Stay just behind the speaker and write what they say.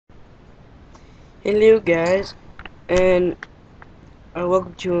Hello guys, and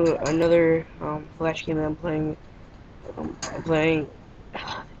welcome to another flash game that I'm playing. I'm playing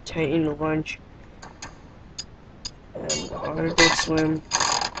Titan Lunch, and I'm gonna go swim.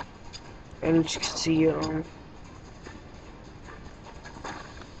 And as you can see, hold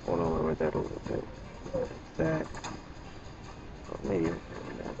on, lower that a little bit. Like that. Or maybe.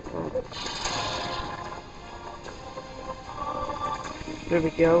 There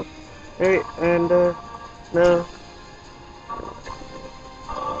we go. Alright, and no.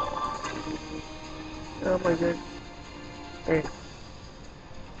 Oh my god. Alright.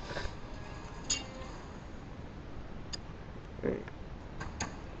 Alright.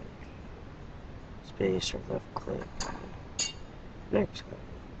 Space or left click. Next.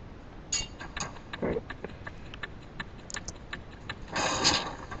 Alright.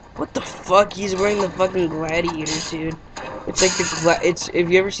 What the fuck? He's wearing the fucking gladiators, dude. It's like it's if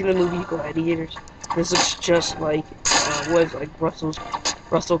you ever seen the movie Gladiators, this looks just like was like Russell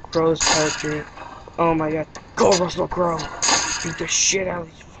Crowe's character. Oh my god. Go Russell Crowe! Beat the shit out of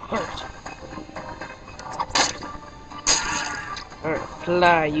these fuckers. Alright,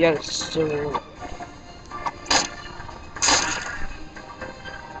 fly, you got a sword.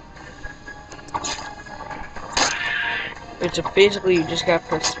 It's basically you just gotta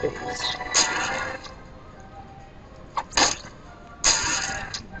press space.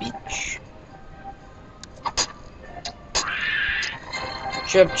 Bitch.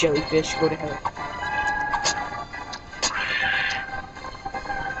 Shut up, jellyfish, go to hell.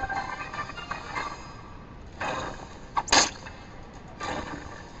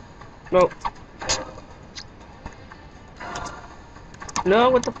 No. No,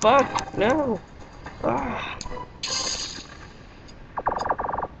 what the fuck? No. Ah.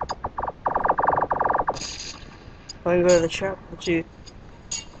 I'm gonna go to the shop with you.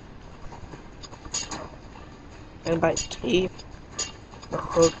 And buy tape, a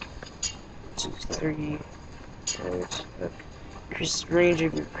hook, 2, 3, hook. Increases range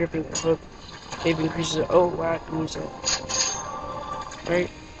if you're gripping the hook. Tape increases it. Oh wow, I can use it. Right?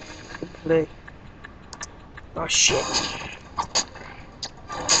 Play. Oh shit.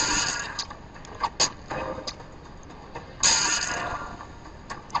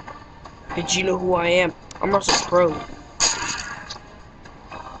 Did you know who I am? I'm Russell Crowe.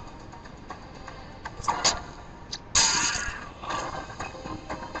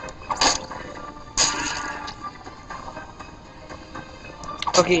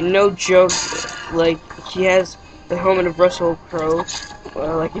 Okay, no joke. Like, he has the helmet of Russell Crowe,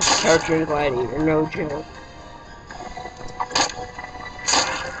 like his character in Gladiator. No joke.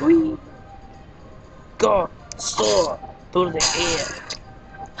 Whee! Go! Soar! Through the air!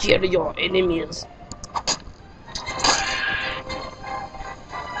 Kill your enemies!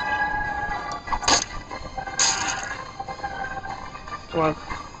 Come on.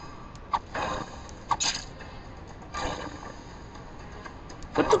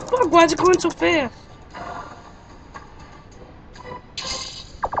 What the fuck? Why is it going so fast?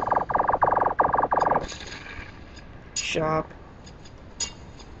 Shop.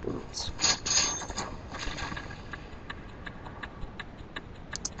 Boots.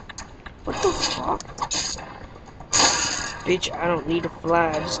 What the fuck? Bitch, I don't need to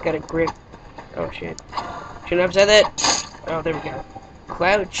fly. I just got a grip. Oh shit. Shouldn't have said that. Oh, there we go.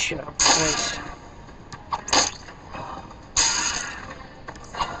 Cloud shop. Nice.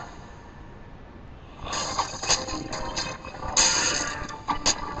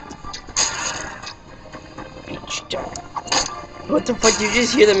 Beach dog. What the fuck? You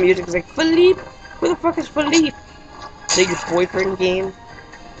just hear the music? It's like, Philippe? Who the fuck is Philippe? Is that your boyfriend game?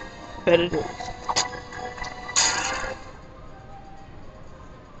 Bet it is.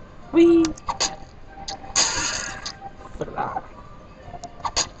 Whee! Fly.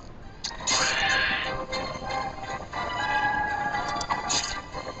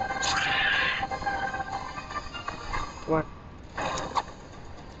 Come on.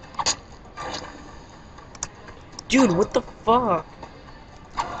 Dude, what the fuck?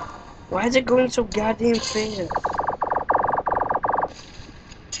 Why is it going so goddamn fast?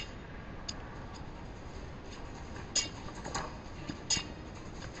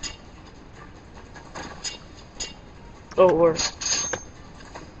 Oh, or...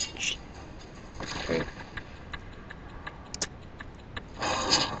 Okay.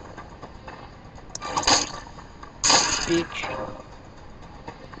 Beach.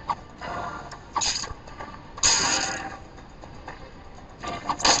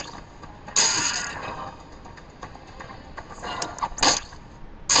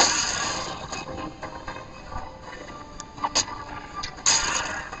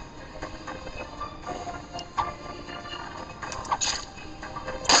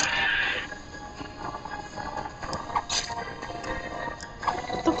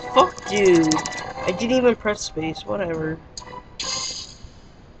 Dude, I didn't even press space, whatever.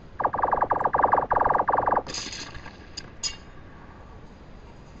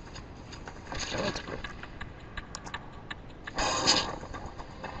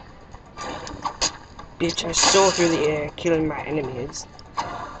 Bitch, I soar through the air, killing my enemies.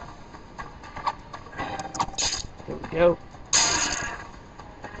 There we go.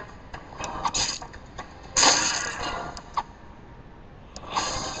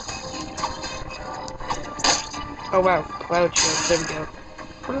 Oh wow, cloud shield, there we go.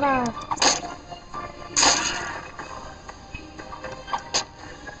 Voila!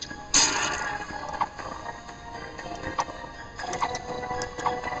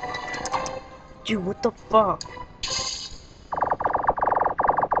 Dude, what the fuck?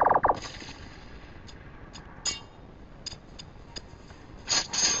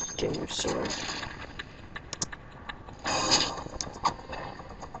 Get your sword.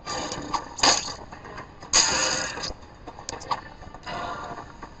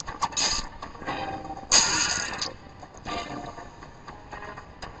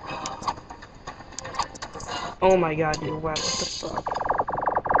 Oh my god, dude, wow, what the fuck?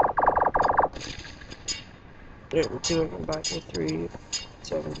 There, we're 2, I'm back to 3,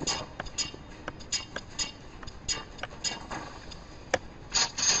 7.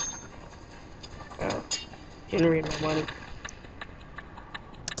 Oh, generate my money.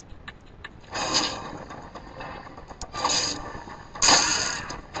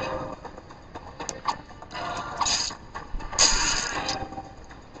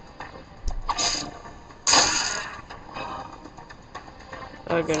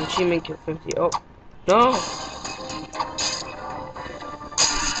 I got an achievement, kill 50. Oh, no!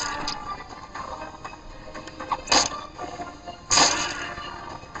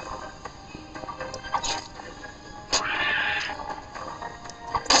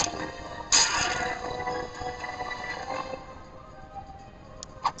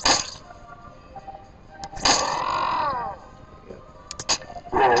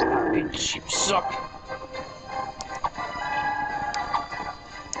 Bitch, you suck.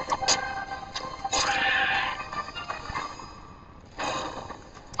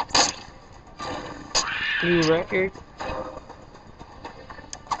 New record.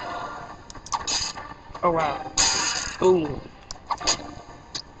 Oh wow. Boom.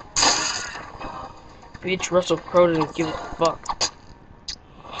 Bitch, Russell Crowe doesn't give a fuck.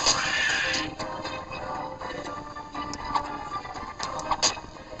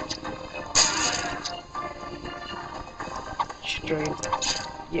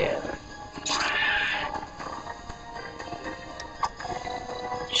 Strength. Yeah.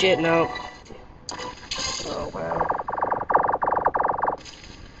 Shit, no. Oh, wow.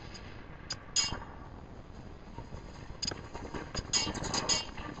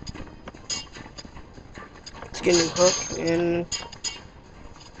 Let's get a new hook and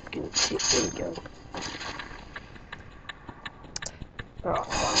there we go. Oh,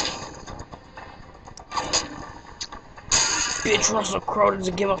 fuck. Bitch, Russell Crowe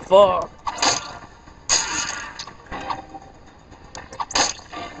doesn't give a fuck.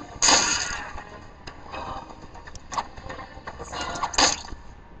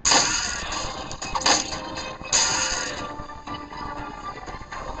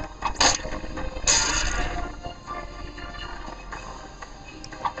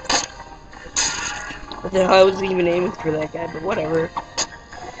 What the hell, I wasn't even aiming for that guy, but whatever.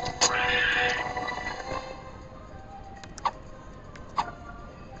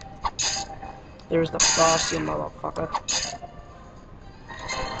 There's the boss, you motherfucker.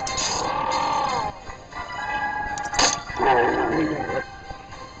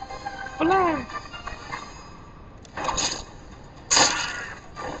 Voila!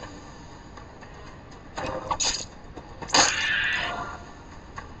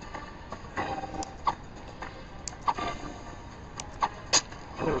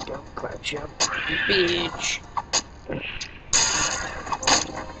 There we go, cloud jump, bitch.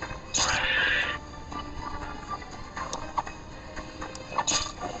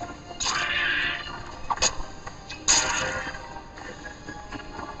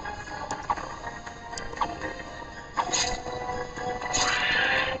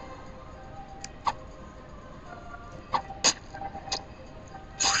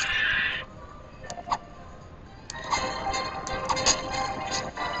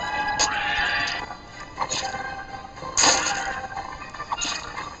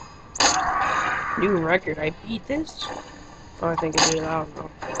 New record, I beat this? Oh, I think I did, I don't know.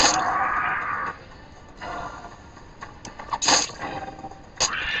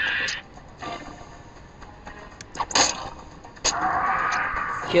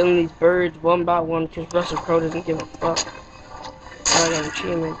 killing these birds one by one because Russell Crowe doesn't give a fuck. I got an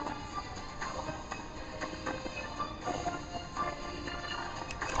achievement.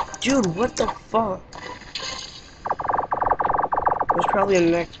 Dude, what the fuck? There's probably a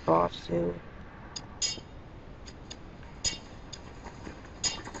next boss too.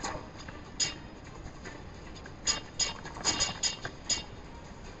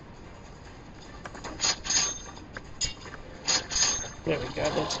 There we go,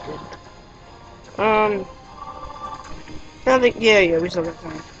 that's good. I think, yeah, we still got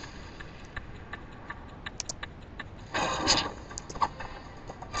time.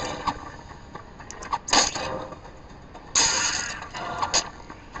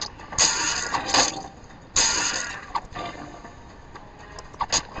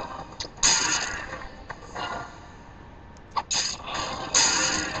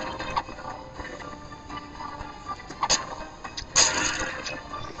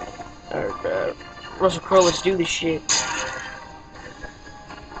 Alright, Russell Crowe, let's do this shit.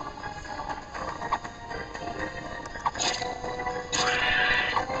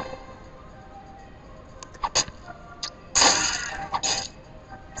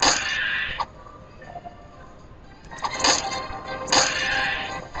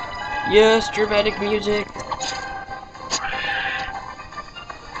 Yes, dramatic music.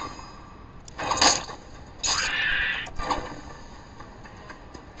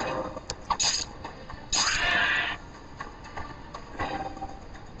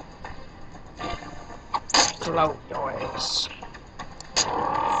 Cloud noise.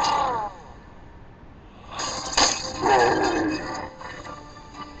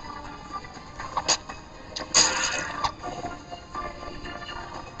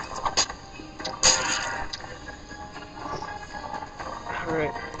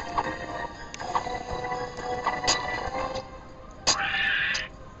 Alright.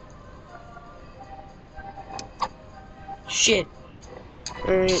 Shit.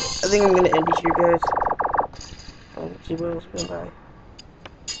 Alright, I think I'm gonna end it here, guys. Let's see what else is gonna buy.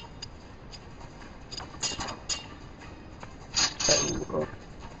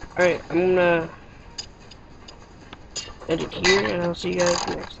 Alright, I'm gonna end it here, and I'll see you guys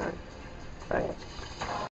next time. Bye, guys.